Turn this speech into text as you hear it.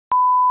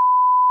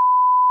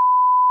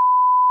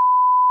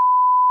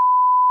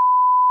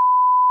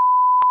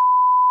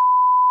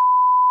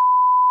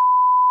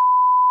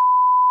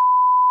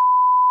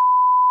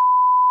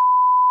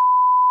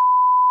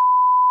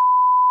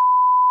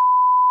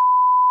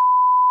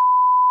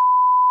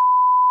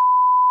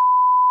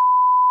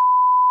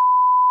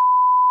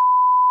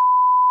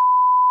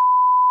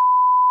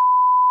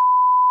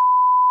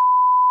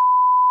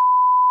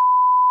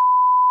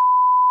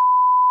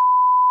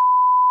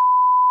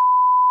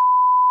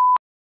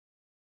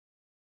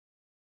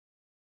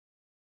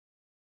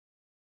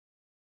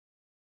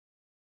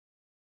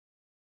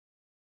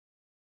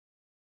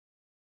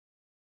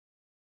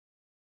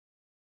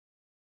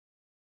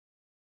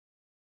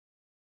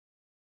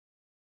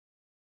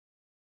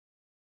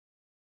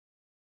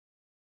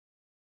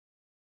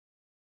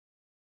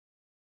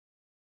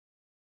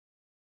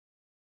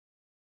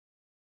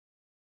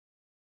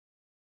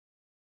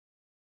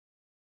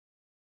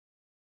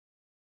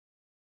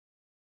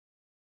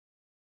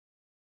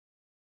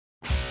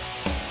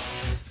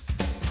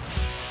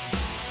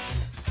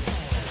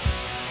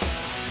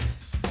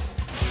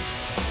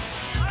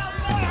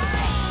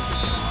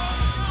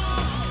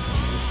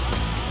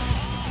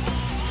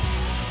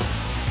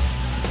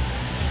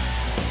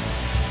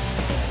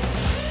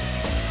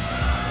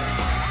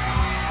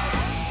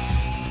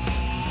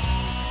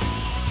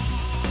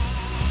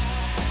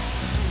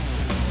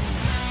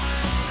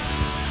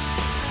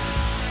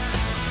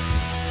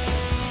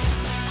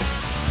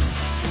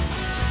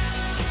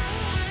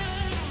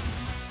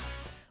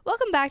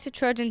Welcome back to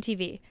Trojan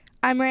TV.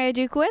 I'm Maria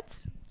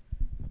Dukowitz.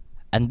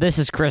 And this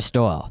is Chris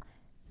Doyle.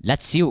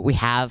 Let's see what we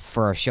have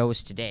for our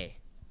shows today.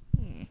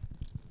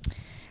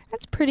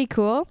 That's pretty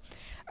cool.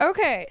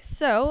 Okay,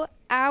 so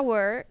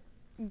our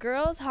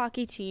girls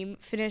hockey team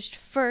finished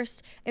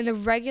first in the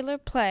regular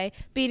play,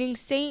 beating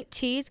St.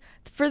 T's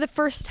for the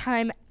first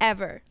time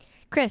ever.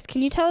 Chris,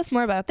 can you tell us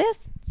more about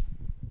this?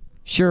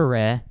 Sure,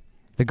 Ray.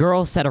 The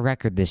girls set a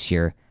record this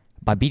year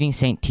by beating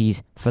St.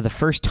 T's for the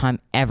first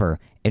time ever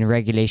in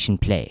regulation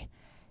play.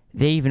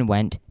 They even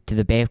went to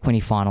the Bay of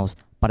Quinte finals,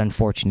 but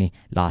unfortunately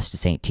lost to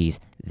St. T's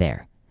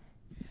there.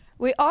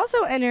 We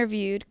also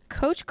interviewed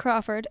Coach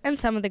Crawford and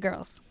some of the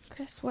girls.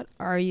 Chris, what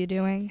are you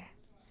doing?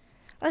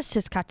 Let's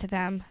just cut to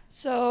them.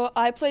 So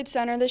I played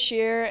center this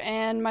year,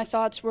 and my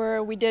thoughts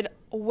were we did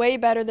way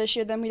better this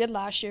year than we did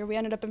last year. We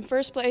ended up in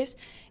first place.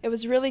 It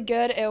was really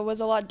good. It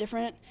was a lot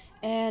different,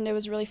 and it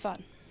was really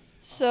fun.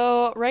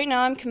 So right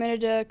now I'm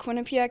committed to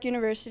Quinnipiac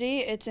University.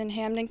 It's in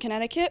Hamden,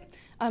 Connecticut.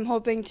 I'm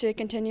hoping to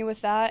continue with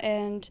that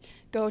and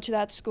go to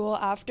that school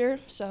after.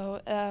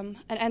 So an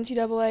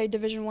NCAA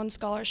Division I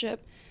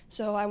scholarship.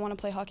 So I want to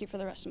play hockey for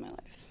the rest of my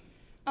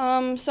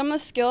life. Some of the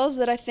skills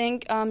that I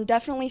think,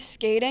 definitely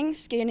skating.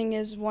 Skating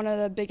is one of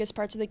the biggest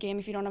parts of the game.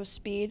 If you don't have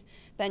speed,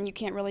 then you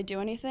can't really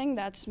do anything.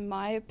 That's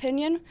my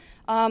opinion.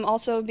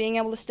 Also being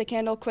able to stick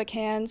handle, quick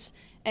hands,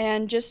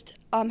 and just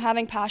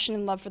having passion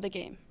and love for the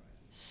game.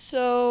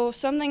 So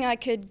something I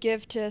could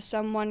give to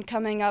someone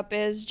coming up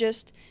is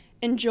just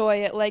enjoy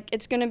it. Like,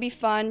 it's going to be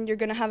fun. You're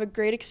going to have a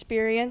great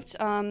experience.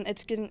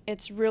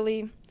 It's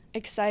really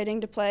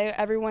exciting to play.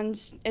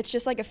 It's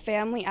just like a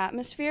family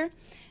atmosphere.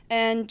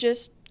 And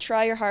just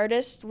try your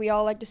hardest. We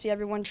all like to see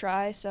everyone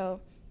try, so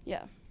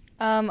yeah.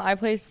 I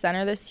played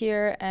center this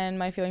year, and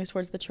my feelings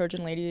towards the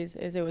Trojan ladies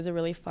is it was a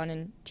really fun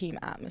and team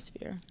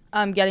atmosphere.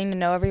 Getting to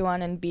know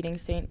everyone and beating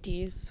St.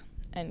 T's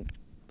and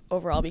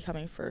overall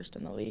becoming first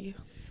in the league.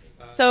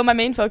 So my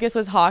main focus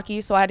was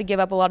hockey, so I had to give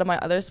up a lot of my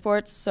other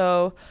sports.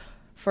 So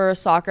for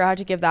soccer, I had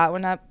to give that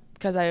one up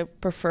because I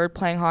preferred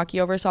playing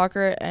hockey over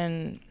soccer,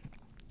 and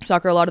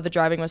soccer, a lot of the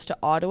driving was to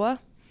Ottawa,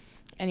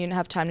 and you didn't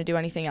have time to do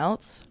anything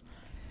else.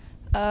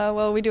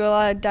 Well, we do a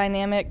lot of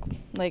dynamic,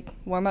 like,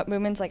 warm-up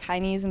movements, like high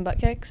knees and butt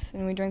kicks,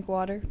 and we drink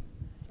water.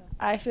 So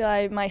I feel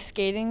like my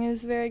skating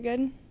is very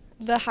good.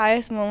 The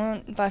highest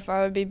moment by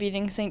far would be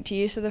beating St.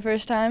 T's for the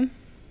first time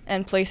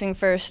and placing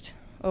first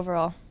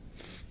overall.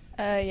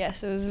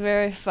 Yes, it was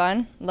very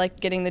fun, like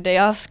getting the day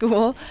off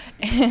school,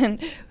 and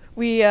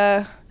we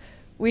had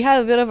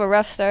a bit of a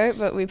rough start,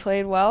 but we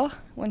played well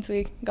once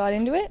we got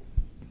into it.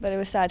 But it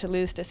was sad to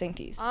lose to St.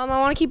 T's. I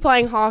want to keep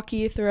playing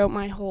hockey throughout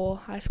my whole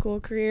high school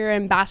career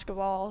and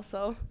basketball.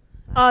 So,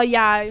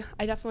 I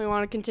definitely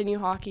want to continue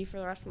hockey for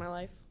the rest of my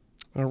life.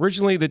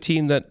 Originally, the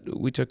team that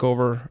we took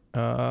over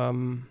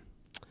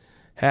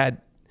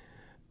had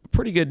a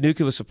pretty good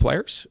nucleus of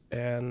players.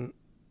 And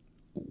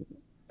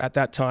at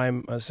that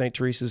time, St.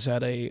 Teresa's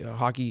had a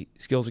hockey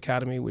skills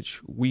academy,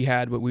 which we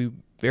had, but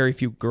very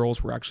few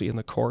girls were actually in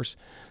the course.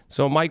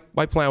 So my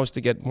plan was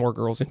to get more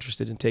girls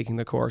interested in taking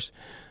the course.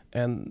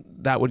 And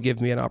that would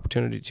give me an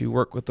opportunity to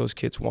work with those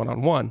kids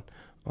one-on-one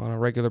on a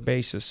regular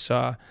basis.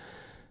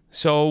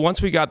 So once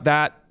we got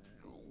that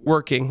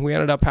working, we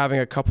ended up having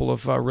a couple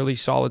of really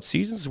solid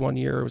seasons. One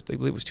year, I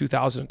believe it was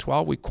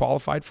 2012, we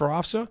qualified for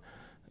OFSA.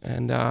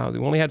 And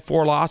we only had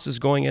 4 losses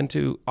going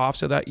into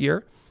OFSA that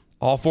year.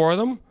 All 4 of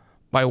them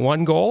by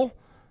 1 goal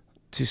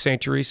to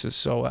St. Teresa's.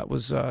 So that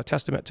was a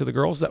testament to the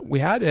girls that we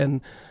had and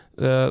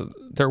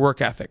their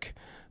work ethic.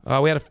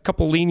 We had a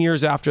couple lean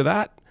years after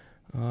that.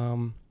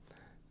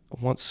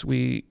 Once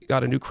we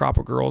got a new crop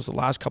of girls, the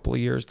last couple of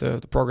years,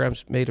 the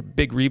program's made a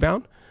big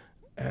rebound,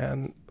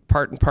 and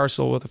part and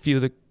parcel with a few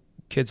of the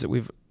kids that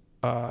we've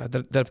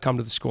that have come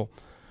to the school.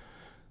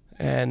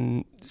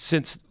 And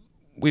since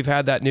we've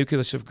had that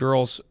nucleus of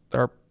girls,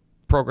 our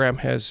program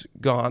has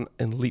gone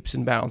in leaps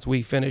and bounds.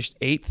 We finished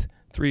 8th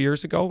 3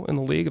 years ago in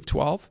the league of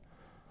 12.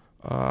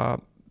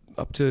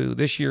 Up to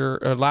this year,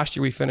 last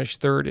year we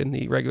finished 3rd in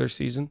the regular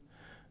season,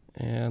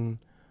 and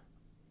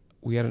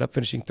we ended up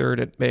finishing 3rd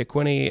at Bay of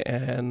Quinte,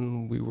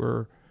 and we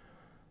got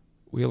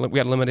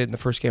eliminated in the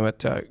first game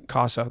at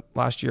Casa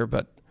last year.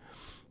 But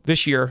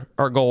this year,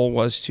 our goal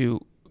was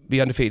to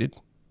be undefeated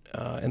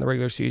in the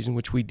regular season,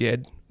 which we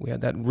did. We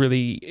had that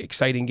really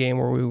exciting game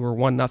where we were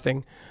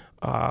 1-0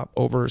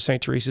 over St.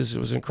 Teresa's. It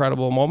was an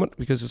incredible moment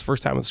because it was the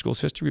first time in the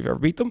school's history we've ever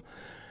beat them,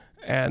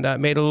 and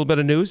made a little bit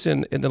of news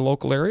in the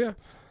local area.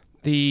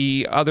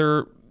 The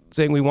other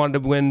thing, we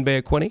wanted to win Bay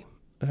of Quinte,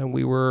 and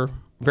we were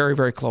very,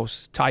 very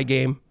close. Tie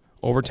game.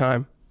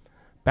 Overtime,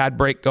 bad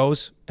break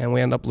goes, and we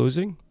end up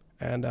losing.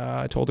 And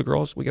I told the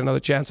girls we get another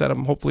chance at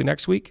them hopefully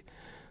next week.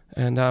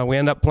 And we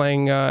end up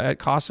playing at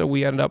Casa.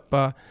 We ended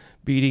up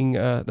beating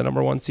the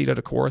number 1 seed out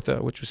of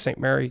Kawartha, which was St.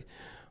 Mary,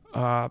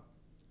 out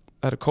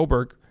of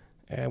Coburg,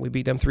 and we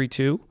beat them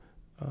 3-2.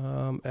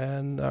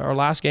 And our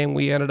last game,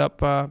 we ended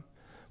up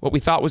what we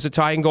thought was a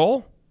tying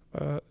goal,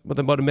 with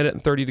about 1 minute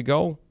and 30 to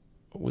go,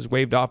 was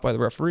waved off by the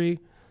referee,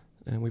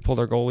 and we pulled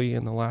our goalie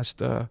in the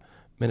last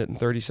minute and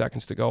 30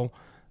 seconds to go.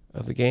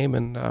 of the game,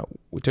 and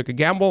we took a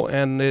gamble,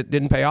 and it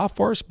didn't pay off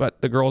for us,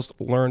 but the girls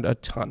learned a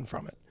ton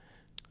from it.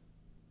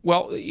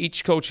 Well,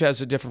 each coach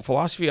has a different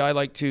philosophy. I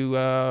like to,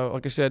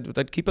 like I said,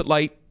 I'd keep it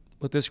light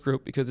with this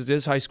group because it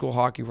is high school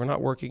hockey. We're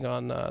not working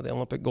on the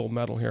Olympic gold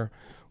medal here.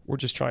 We're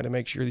just trying to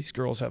make sure these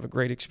girls have a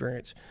great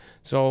experience.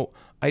 So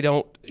I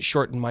don't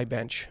shorten my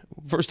bench.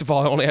 First of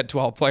all, I only had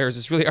 12 players.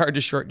 It's really hard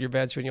to shorten your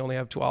bench when you only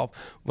have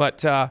 12.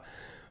 But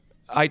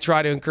I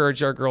try to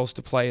encourage our girls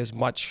to play as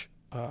much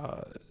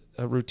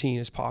a routine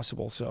as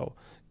possible. So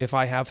if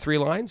I have 3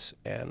 lines,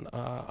 and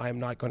I'm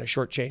not going to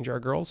shortchange our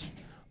girls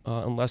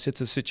unless it's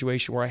a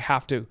situation where I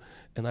have to,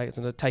 and it's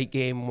in a tight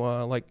game,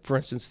 like for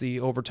instance the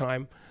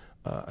overtime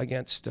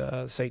against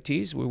St.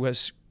 T's.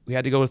 We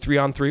had to go to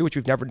 3-on-3, which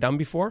we've never done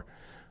before,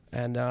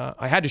 and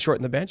I had to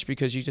shorten the bench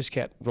because you just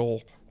can't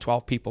roll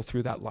 12 people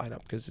through that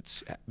lineup because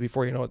it's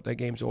before you know it, the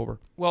game's over.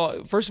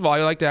 Well, first of all,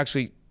 I like to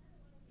actually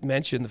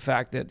mention the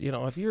fact that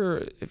if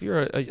you're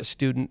a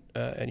student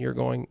and you're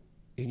going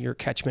in your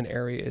catchment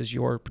area is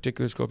your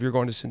particular school. If you're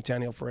going to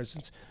Centennial, for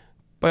instance,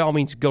 by all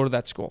means, go to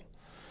that school.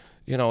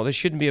 This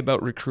shouldn't be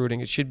about recruiting.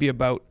 It should be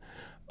about,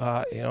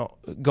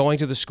 going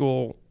to the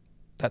school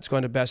that's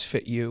going to best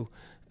fit you.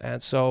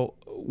 And so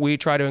we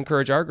try to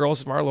encourage our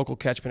girls from our local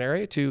catchment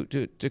area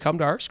to come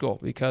to our school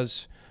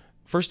because,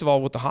 first of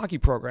all, with the hockey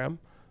program,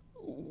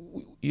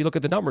 you look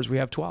at the numbers, we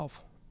have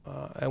 12.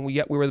 And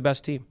we were the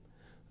best team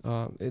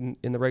in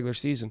the regular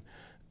season.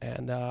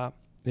 And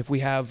if we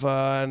have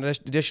an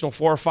additional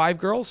 4 or 5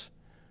 girls,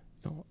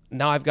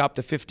 now I've got up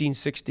to 15,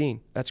 16.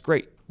 That's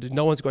great.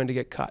 No one's going to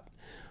get cut.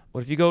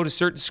 But if you go to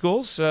certain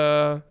schools,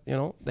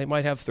 they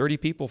might have 30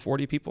 people,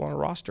 40 people on a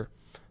roster.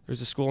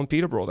 There's a school in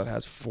Peterborough that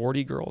has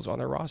 40 girls on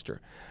their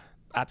roster.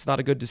 That's not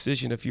a good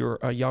decision if you're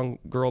a young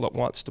girl that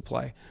wants to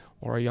play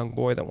or a young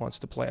boy that wants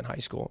to play in high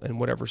school in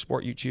whatever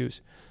sport you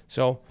choose.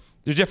 So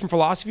there's different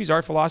philosophies.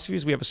 Our philosophy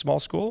is we have a small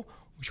school.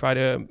 We try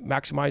to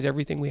maximize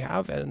everything we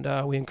have,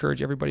 and we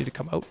encourage everybody to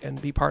come out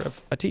and be part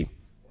of a team.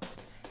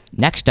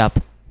 Next up,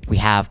 we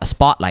have a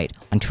spotlight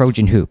on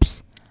Trojan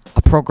Hoops,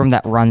 a program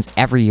that runs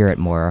every year at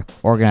Moira,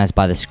 organized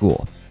by the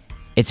school.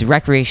 It's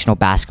recreational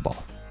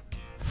basketball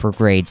for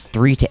grades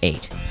 3 to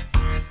 8.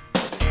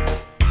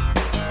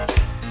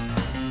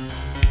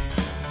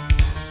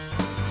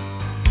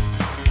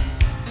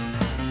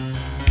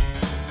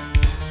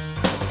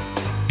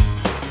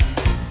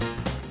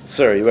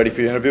 Sir, are you ready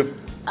for your interview?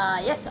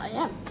 Yes, I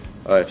am.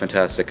 All right,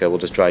 fantastic. We'll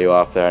just dry you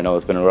off there. I know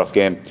it's been a rough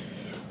game.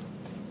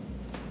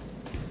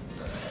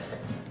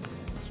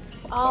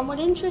 What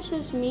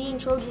interests me in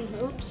Trojan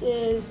Hoops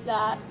is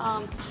that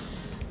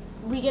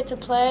we get to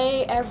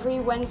play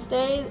every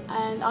Wednesday,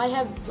 and I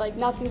have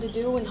nothing to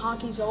do when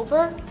hockey's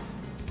over.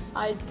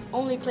 I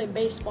only play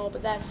baseball,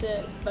 but that's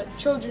it. But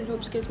Trojan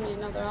Hoops gives me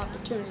another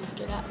opportunity to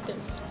get active.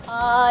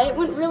 It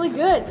went really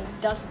good,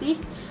 Dusty.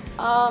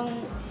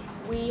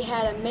 We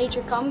had a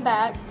major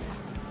comeback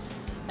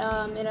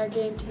in our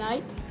game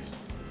tonight.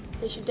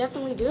 They should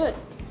definitely do it.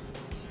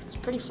 It's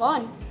pretty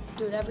fun.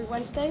 Do it every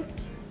Wednesday.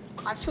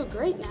 I feel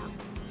great now.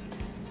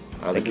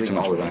 Thank you so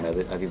much.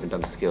 I've even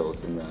done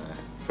skills in the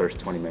first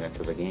 20 minutes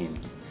of the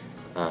games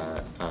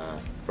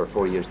for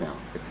 4 years now.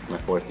 It's my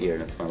 4th year,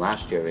 and it's my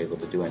last year able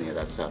to do any of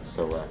that stuff.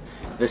 So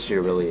this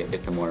year really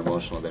it's more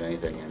emotional than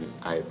anything, and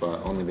I've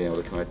only been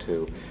able to come out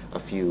to a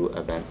few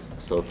events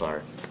so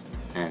far,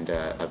 and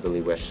I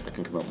really wish I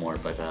can come out more,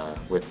 but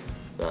with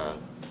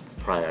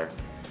prior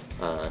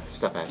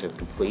stuff I have to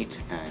complete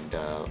and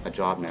a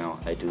job now,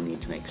 I do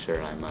need to make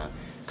sure I'm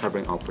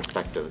covering all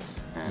perspectives,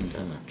 and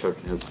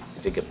Trojan Hoops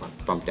did get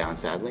bumped down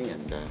sadly,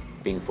 and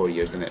being 4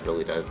 years in it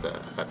really does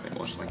affect me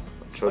emotionally.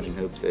 Trojan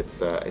Hoops,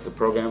 it's a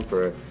program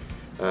for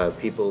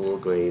people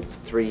grades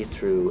 3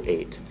 through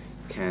 8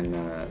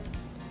 can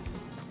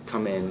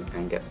come in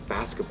and get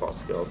basketball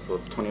skills. So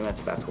it's 20 minutes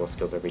of basketball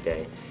skills every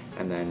day,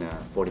 and then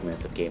 40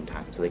 minutes of game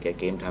time. So they get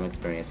game time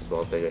experience as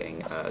well as they're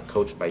getting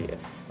coached by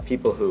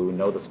people who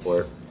know the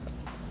sport,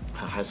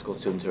 high school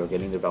students who are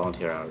getting their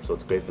volunteer hours. So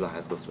it's great for the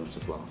high school students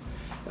as well.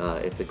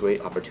 It's a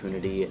great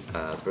opportunity,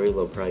 very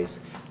low price,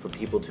 for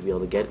people to be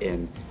able to get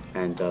in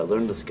and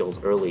learn the skills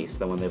early,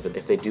 so that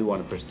if they do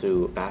want to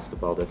pursue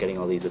basketball, they're getting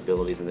all these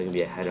abilities and they're going to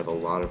be ahead of a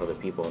lot of other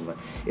people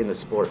in the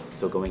sport.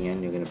 So going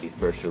in, you're going to be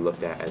first, you're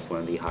looked at as one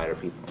of the higher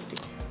people.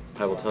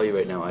 I will tell you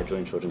right now, I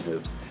joined Trojan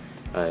Hoops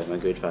in my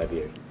grade 5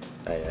 year.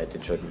 I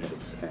did Trojan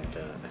Hoops, and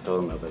I fell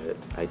in love with it.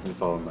 I didn't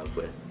fall in love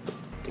with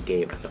the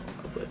game, I fell in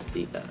love with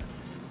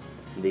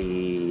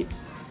the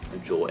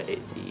joy,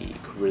 the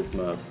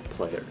charisma of the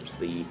players,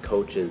 the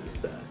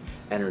coaches'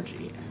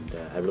 energy, and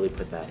I really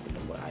put that into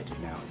what I do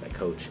now as I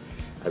coach.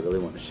 I really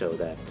want to show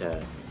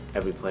that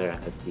every player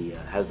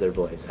has their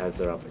voice, has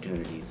their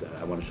opportunities.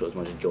 I want to show as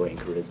much joy and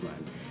charisma,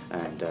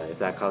 and if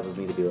that causes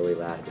me to be really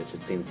loud, which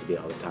it seems to be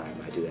all the time,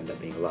 I do end up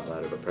being a lot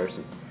louder of a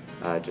person,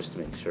 just to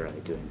make sure I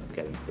do end up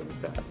getting things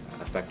done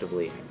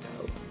effectively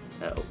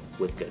and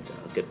with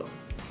good will.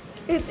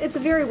 It's a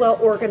very well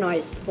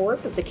organized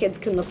sport that the kids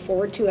can look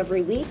forward to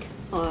every week.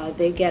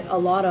 They get a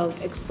lot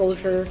of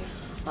exposure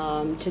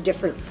to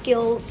different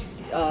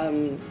skills,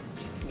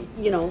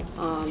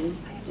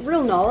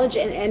 real knowledge,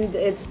 and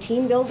it's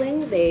team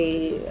building.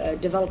 They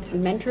develop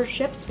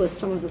mentorships with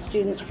some of the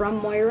students from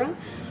Moira.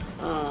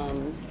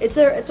 It's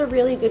a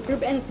really good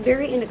group, and it's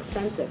very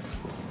inexpensive.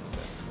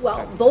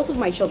 Well, both of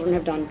my children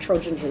have done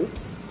Trojan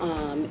Hoops.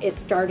 It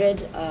started,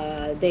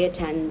 they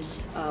attend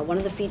one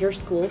of the feeder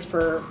schools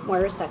for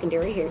Moira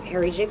Secondary,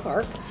 Harry J.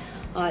 Clark.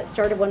 It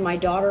started when my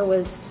daughter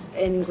was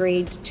in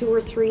grade 2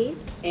 or 3,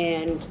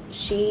 and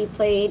she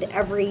played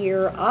every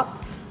year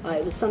up.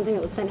 It was something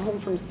that was sent home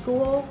from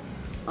school,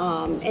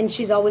 and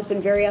she's always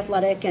been very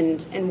athletic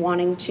and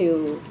wanting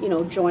to,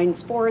 join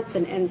sports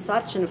and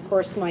such. And of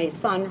course, my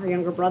son, her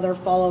younger brother,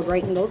 followed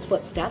right in those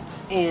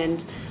footsteps.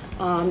 And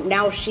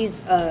now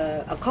she's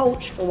a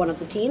coach for one of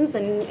the teams,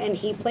 and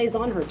he plays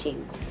on her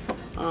team.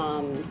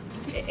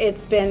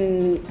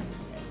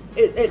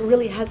 It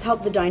really has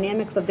helped the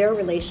dynamics of their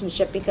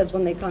relationship, because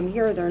when they come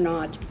here, they're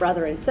not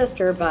brother and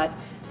sister, but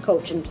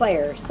coach and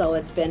player. So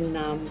it's been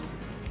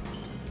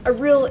a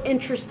real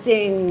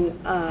interesting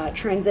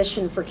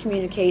transition for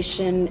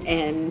communication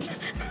and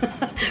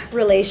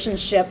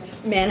relationship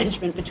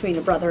management between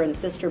a brother and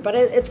sister. But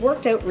it's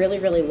worked out really,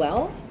 really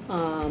well.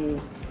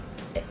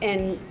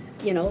 And,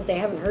 they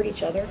haven't hurt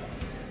each other.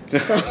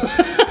 So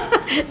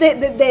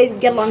they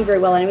get along very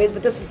well anyways,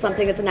 but this is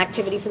something, it's an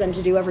activity for them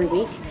to do every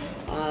week.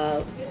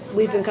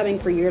 We've been coming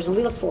for years, and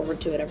we look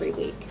forward to it every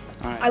week.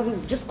 All right. I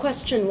would just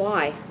question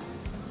why.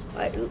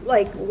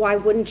 Why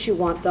wouldn't you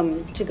want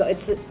them to go?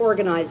 It's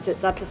organized,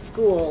 it's at the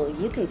school,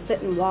 you can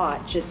sit and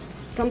watch. It's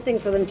something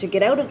for them to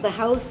get out of the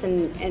house,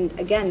 and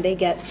again, they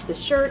get the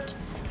shirt,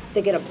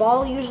 they get a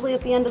ball usually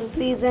at the end of the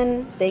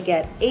season, they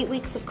get 8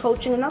 weeks of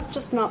coaching, and that's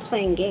just not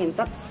playing games,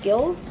 that's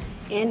skills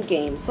and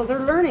games. So they're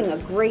learning a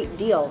great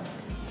deal.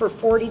 For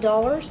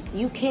 $40,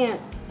 you can't,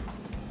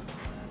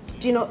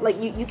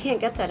 you can't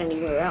get that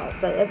anywhere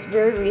else. It's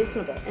very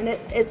reasonable. And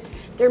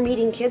they're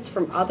meeting kids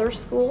from other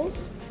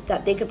schools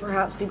that they could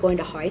perhaps be going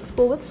to high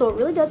school with. So it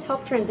really does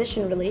help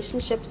transition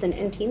relationships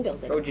and team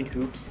building. Trojan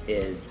Hoops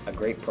is a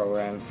great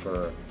program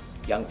for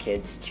young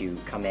kids to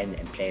come in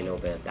and play a little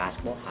bit of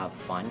basketball, have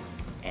fun,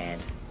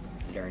 and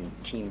learn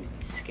team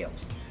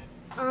skills.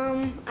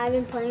 I've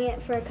been playing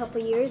it for a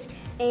couple years,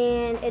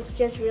 and it's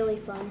just really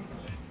fun.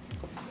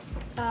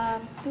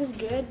 It was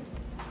good.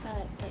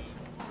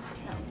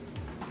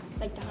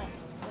 Like the hunt.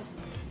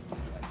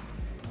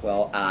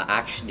 Well,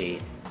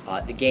 actually,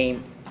 the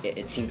game,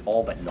 it seemed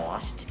all but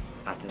lost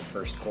after the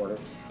first quarter,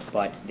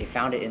 but they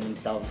found it in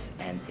themselves,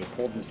 and they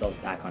pulled themselves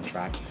back on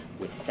track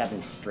with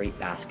 7 straight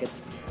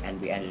baskets, and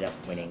we ended up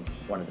winning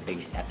one of the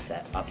biggest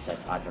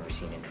upsets I've ever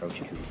seen in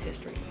Trojan Hoops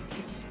history.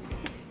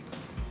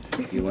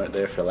 You weren't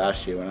there for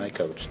last year when I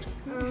coached.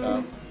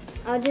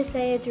 I'll just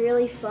say it's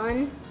really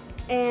fun,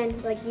 and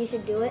you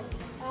should do it.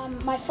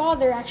 My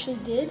father actually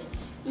did.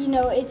 He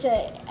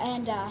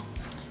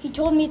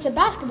told me it's a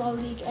basketball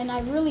league, and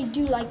I really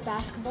do like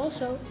basketball,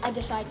 so I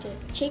decided to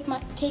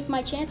take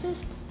my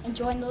chances and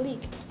join the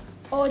league.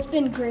 Oh, it's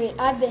been great.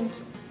 I've been,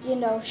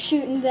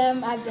 shooting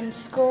them. I've been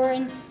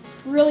scoring.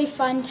 Really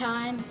fun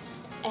time,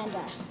 and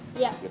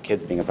yeah. Your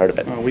kids being a part of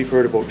it. We've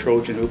heard about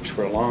Trojan Hoops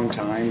for a long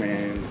time,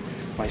 and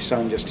my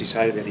son just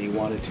decided that he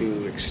wanted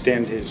to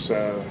extend his,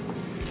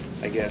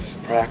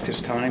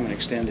 practice time and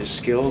extend his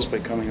skills by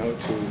coming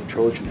out to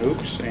Trojan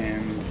Hoops.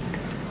 And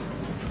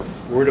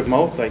word of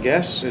mouth, I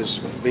guess, is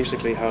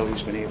basically how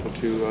he's been able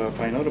to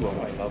find out about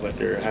it. I love it.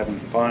 They're having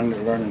fun,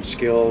 they're learning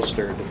skills,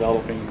 they're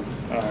developing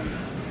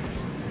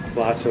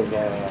lots of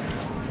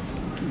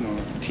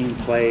team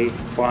play,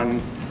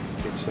 fun.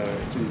 It's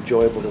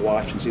enjoyable to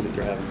watch and see that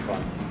they're having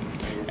fun.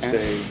 I would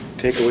say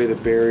take away the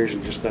barriers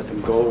and just let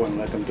them go and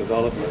let them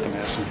develop and let them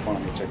have some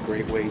fun. It's a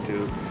great way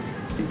to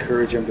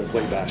encourage them to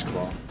play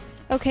basketball.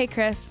 Okay,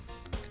 Chris,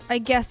 I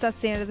guess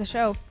that's the end of the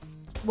show.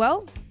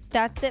 Well,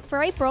 that's it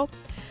for April.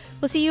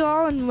 We'll see you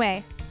all in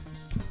May.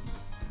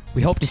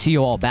 We hope to see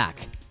you all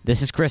back.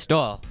 This is Chris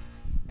Doyle.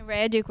 And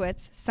Rhea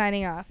Dukowitz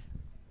signing off.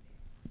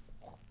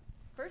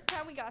 First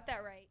time we got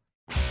that right.